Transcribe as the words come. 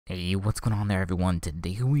Hey, what's going on there everyone?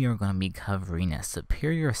 Today we are going to be covering a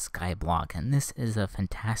Superior Skyblock, and this is a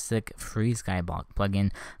fantastic free Skyblock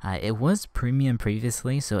plugin. It was premium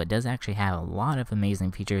previously, so it does actually have a lot of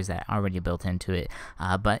amazing features that are already built into it,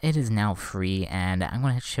 but it is now free, and I'm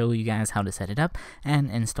going to show you guys how to set it up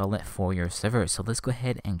and install it for your server. So let's go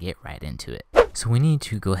ahead and get right into it. So we need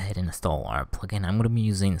to go ahead and install our plugin. I'm going to be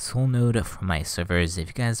using SoulNode for my servers. If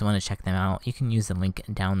you guys want to check them out, you can use the link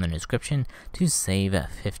down in the description to save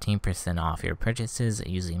 15% off your purchases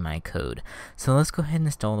using my code. So let's go ahead and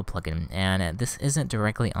install the plugin. And this isn't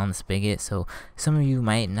directly on the Spigot, so some of you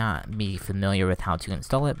might not be familiar with how to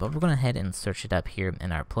install it, but we're going to head and search it up here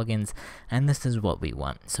in our plugins, and this is what we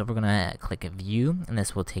want. So we're going to click View, and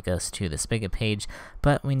this will take us to the Spigot page,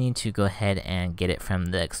 but we need to go ahead and get it from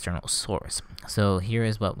the external source. So here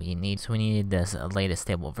is what we need. So we need this latest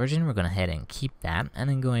stable version. We're going to head and keep that, and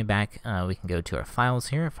then going back, we can go to our files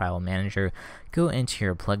here, file manager, go into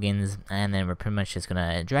your plugins, and then we're pretty much just going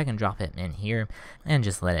to drag and drop it in here and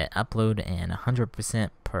just let it upload, and 100%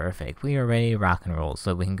 perfect. We are ready to rock and roll.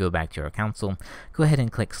 So we can go back to our console, go ahead and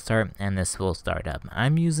click start, and this will start up.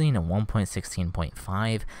 I'm using a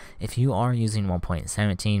 1.16.5. If you are using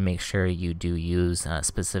 1.17, make sure you do use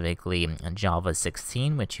specifically Java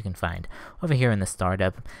 16, which you can find over here in the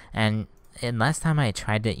startup. And last time I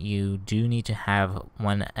tried it, you do need to have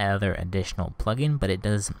one other additional plugin, but it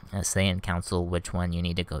does say in console which one you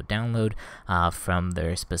need to go download from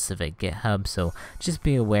their specific GitHub. So just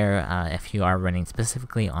be aware if you are running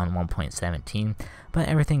specifically on 1.17. But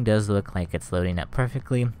everything does look like it's loading up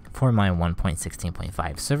perfectly for my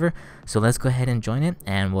 1.16.5 server. So let's go ahead and join it,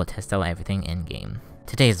 and we'll test out everything in game.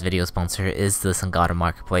 Today's video sponsor is the Songoda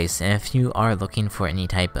Marketplace, and if you are looking for any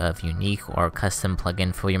type of unique or custom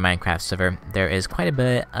plugin for your Minecraft server, there is quite a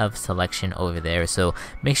bit of selection over there, so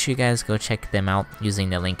make sure you guys go check them out using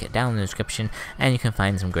the link down in the description, and you can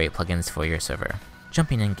find some great plugins for your server.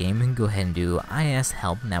 Jumping in game, we can go ahead and do IS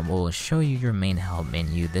help, and that will show you your main help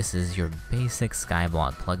menu. This is your basic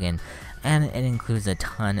Skyblock plugin, and it includes a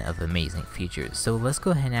ton of amazing features. So let's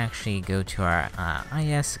go ahead and actually go to our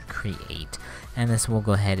IS create, and this will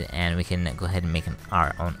go ahead and we can go ahead and make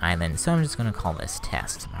our own island. So I'm just going to call this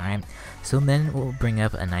test. Alright, so then we'll bring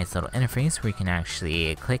up a nice little interface where you can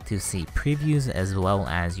actually click to see previews, as well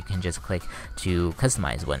as you can just click to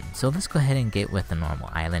customize one. So let's go ahead and get with the normal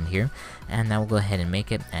island here, and now we'll go ahead and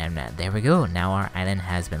make it, and there we go. Now our island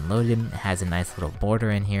has been loaded. It has a nice little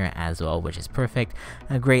border in here as well, which is perfect.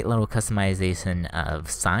 A great little customization of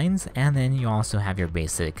signs, and then you also have your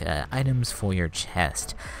basic items for your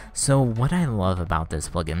chest. So what I love about this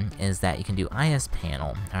plugin is that you can do IS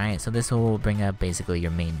panel. Alright, so this will bring up basically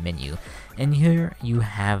your main menu, and here you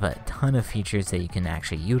have a ton of features that you can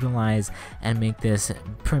actually utilize and make this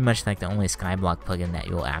pretty much like the only Skyblock plugin that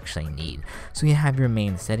you'll actually need. So you have your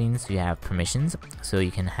main settings, you have permissions, so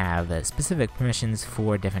you can have specific permissions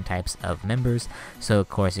for different types of members. So of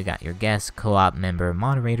course you got your guest, co-op member,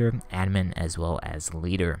 moderator, admin, as well as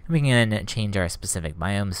leader. We can change our specific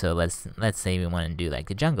biome, so let's say we want to do like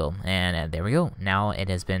the jungle, and there we go. Now it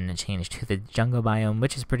has been changed to the jungle biome,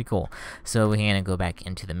 which is pretty cool. So we're going to go back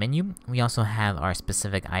into the menu. We also have our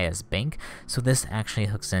specific IS bank, so this actually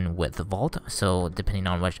hooks in with the vault, so depending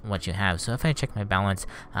on what you have. So if I check my balance,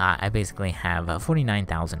 I basically have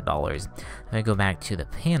 $49,000. If I go back to the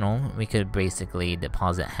panel, we could basically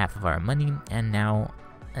deposit half of our money, and now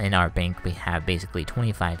in our bank we have basically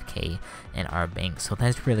 25k in our bank. So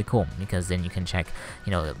that's really cool, because then you can check,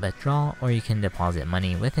 withdraw, or you can deposit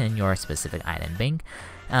money within your specific item bank.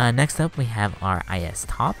 Next up, we have our IS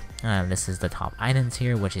top. This is the top items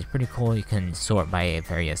here, which is pretty cool. You can sort by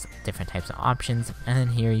various different types of options, and then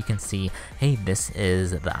here you can see, hey, this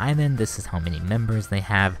is the island, this is how many members they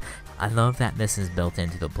have. I love that this is built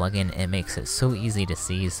into the plugin. It makes it so easy to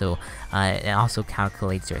see. So it also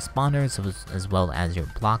calculates your spawners as well as your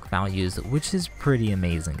block values, which is pretty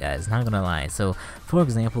amazing, guys, not gonna lie. So for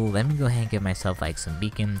example, let me go ahead and give myself like some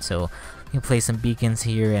beacons. So you can place some beacons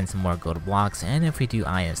here and some more gold blocks, and if we do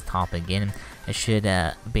IS top again, it should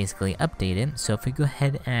basically update it. So if we go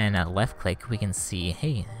ahead and left click, we can see,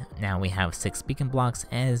 hey, now we have 6 beacon blocks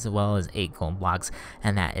as well as 8 gold blocks,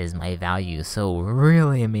 and that is my value. So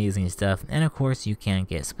really amazing stuff. And of course you can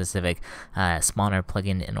get specific spawner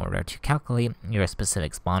plugin in order to calculate your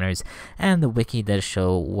specific spawners, and the wiki does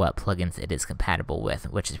show what plugins it is compatible with,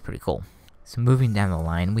 which is pretty cool. So moving down the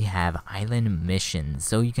line, we have island missions.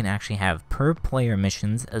 So you can actually have per player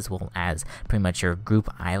missions as well as pretty much your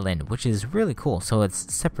group island, which is really cool. So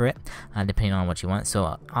it's separate depending on what you want.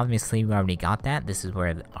 So obviously we already got that. This is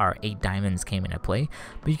where our 8 diamonds came into play.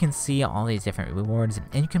 But you can see all these different rewards,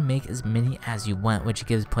 and you can make as many as you want, which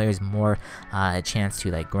gives players more a chance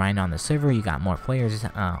to like grind on the server. You got more players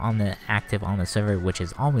active on the server, which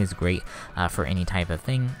is always great for any type of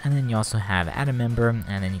thing. And then you also have add a member,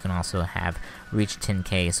 and then you can also have reach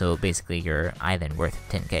 10k, so basically your island worth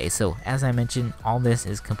 10k. So as I mentioned, all this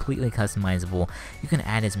is completely customizable. You can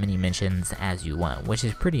add as many mentions as you want, which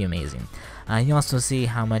is pretty amazing. You also see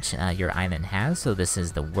how much your island has, so this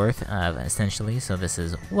is the worth of essentially, so this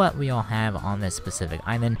is what we all have on this specific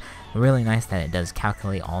island. Really nice that it does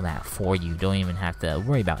calculate all that for you, don't even have to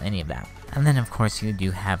worry about any of that. And then of course you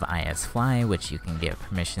do have IS Fly, which you can give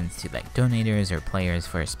permissions to like donators or players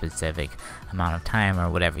for a specific amount of time or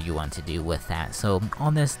whatever you want to do with that. So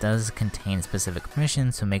all this does contain specific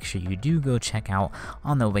permissions, so make sure you do go check out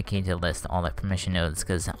on the wiki to list all the permission nodes,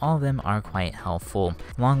 because all of them are quite helpful.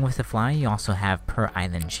 Along with the Fly, you also have per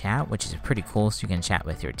island chat, which is pretty cool, so you can chat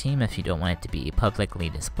with your team if you don't want it to be publicly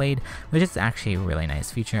displayed, which is actually a really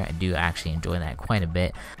nice feature. I do actually enjoy that quite a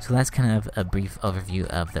bit. So that's kind of a brief overview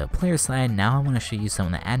of the player side. Now I want to show you some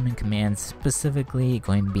of the admin commands, specifically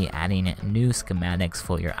going to be adding new schematics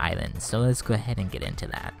for your island. So let's go ahead and get into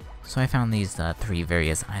that. So I found these 3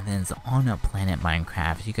 various islands on a Planet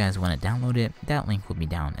Minecraft. If you guys want to download it, that link will be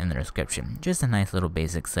down in the description. Just a nice little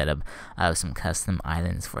basic setup of some custom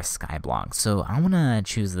islands for Skyblock. So I want to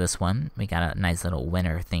choose this one. We got a nice little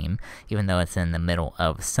winter theme, even though it's in the middle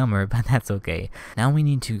of summer, but that's okay. Now we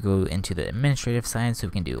need to go into the administrative side, so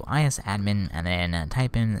we can do IS admin and then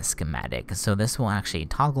type in schematic. So this will actually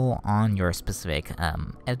toggle on your specific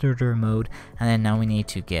editor mode, and then now we need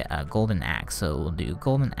to get a golden axe. So we'll do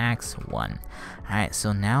golden axe 1. Alright,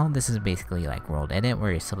 so now this is basically like world edit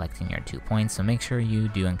where you're selecting your 2 points, so make sure you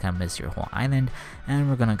do encompass your whole island, and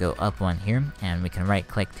we're gonna go up 1 here, and we can right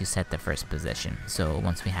click to set the first position. So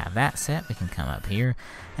once we have that set, we can come up here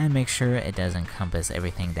and make sure it does encompass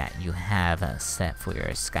everything that you have set for your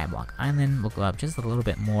Skyblock island. We'll go up just a little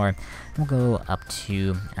bit more, we'll go up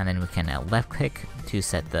 2, and then we can left click to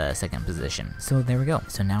set the second position. So there we go.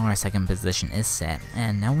 So now our second position is set,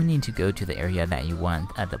 and now we need to go to the area that you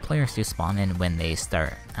want the players to spawn in when they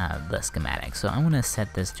start the schematic. So I'm going to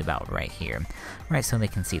set this to about right here, right, so they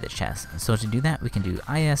can see the chest. So to do that, we can do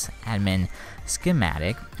IS admin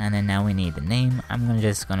schematic, and then now we need the name. I'm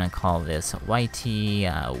just gonna call this YT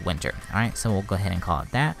winter. Alright, so we'll go ahead and call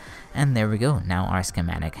it that, and there we go. Now our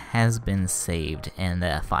schematic has been saved in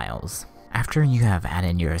the files. After you have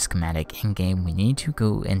added your schematic in-game, we need to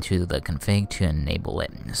go into the config to enable it.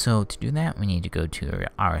 So to do that, we need to go to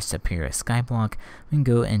our Superior Skyblock, we can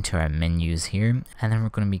go into our menus here, and then we're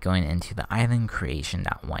going to be going into the island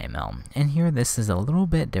creation.yml. And here this is a little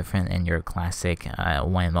bit different than your classic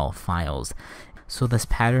YML files. So this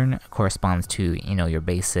pattern corresponds to, your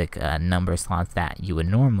basic number slots that you would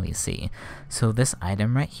normally see. So this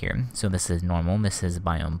item right here, so this is normal, this is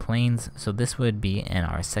biome plains, so this would be in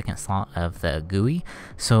our second slot of the GUI.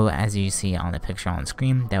 So as you see on the picture on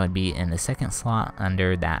screen, that would be in the second slot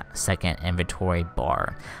under that second inventory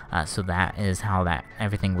bar. So that is how that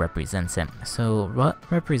everything represents it. So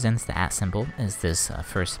what represents the @ symbol is this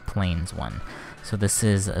first plains one. So this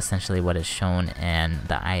is essentially what is shown in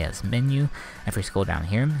the IS menu. If we scroll down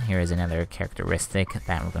here, here is another characteristic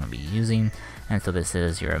that we're going to be using. And so this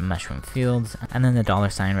is your mushroom fields, and then the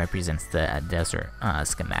 $ represents the desert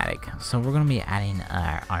schematic. So we're going to be adding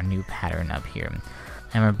our new pattern up here.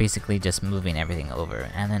 And we're basically just moving everything over.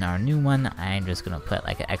 And then our new one, I'm just going to put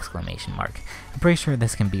like an exclamation mark. I'm pretty sure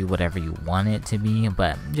this can be whatever you want it to be,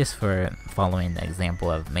 but just for following the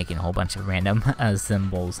example of making a whole bunch of random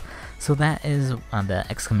symbols. So that is, the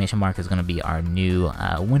exclamation mark is going to be our new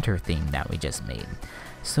winter theme that we just made.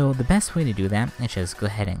 So the best way to do that is just go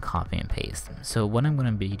ahead and copy and paste. So what I'm going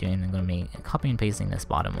to be doing, I'm going to be copy and pasting this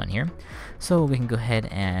bottom one here. So we can go ahead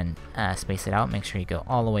and space it out, make sure you go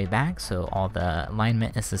all the way back so all the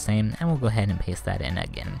alignment is the same, and we'll go ahead and paste that in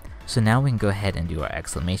again. So now we can go ahead and do our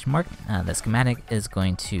exclamation mark. The schematic is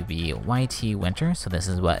going to be YT Winter, so this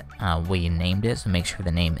is what we named it, so make sure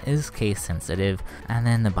the name is case sensitive. And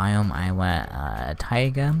then the biome, I want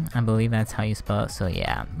taiga, I believe that's how you spell it, so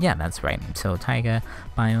yeah, that's right. So taiga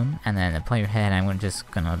biome, and then the player head, I'm just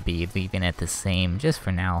gonna be leaving it the same just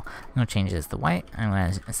for now. I'm gonna change this to white, I'm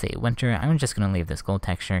gonna say winter. I'm just gonna leave this gold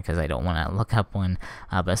texture because I don't want to look up one,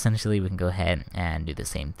 but essentially we can go ahead and do the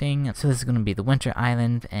same thing. So this is gonna be the winter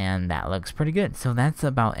island, and and that looks pretty good. So that's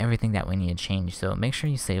about everything that we need to change. So make sure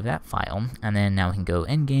you save that file, and then now we can go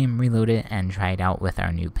in game, reload it, and try it out with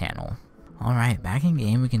our new panel. Alright, back in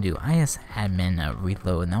game, we can do isadmin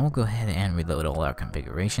reload. Now we'll go ahead and reload all our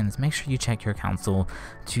configurations. Make sure you check your console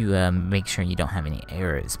to make sure you don't have any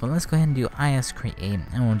errors. But let's go ahead and do iscreate,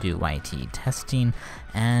 and we'll do YT testing.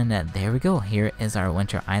 And there we go. Here is our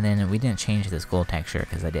winter island. We didn't change this gold texture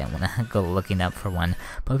because I didn't want to go looking up for one.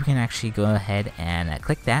 But we can actually go ahead and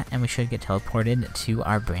click that, and we should get teleported to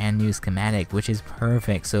our brand new schematic, which is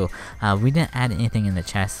perfect. So we didn't add anything in the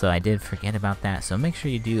chest, so I did forget about that. So make sure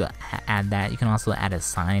you do add that. You can also add a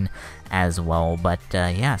sign as well. But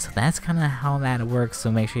yeah, so that's kind of how that works.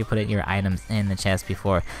 So make sure you put your items in the chest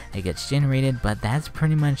before it gets generated. But that's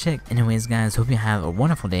pretty much it. Anyways, guys, hope you have a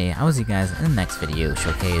wonderful day. I will see you guys in the next video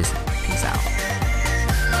showcase. Peace out.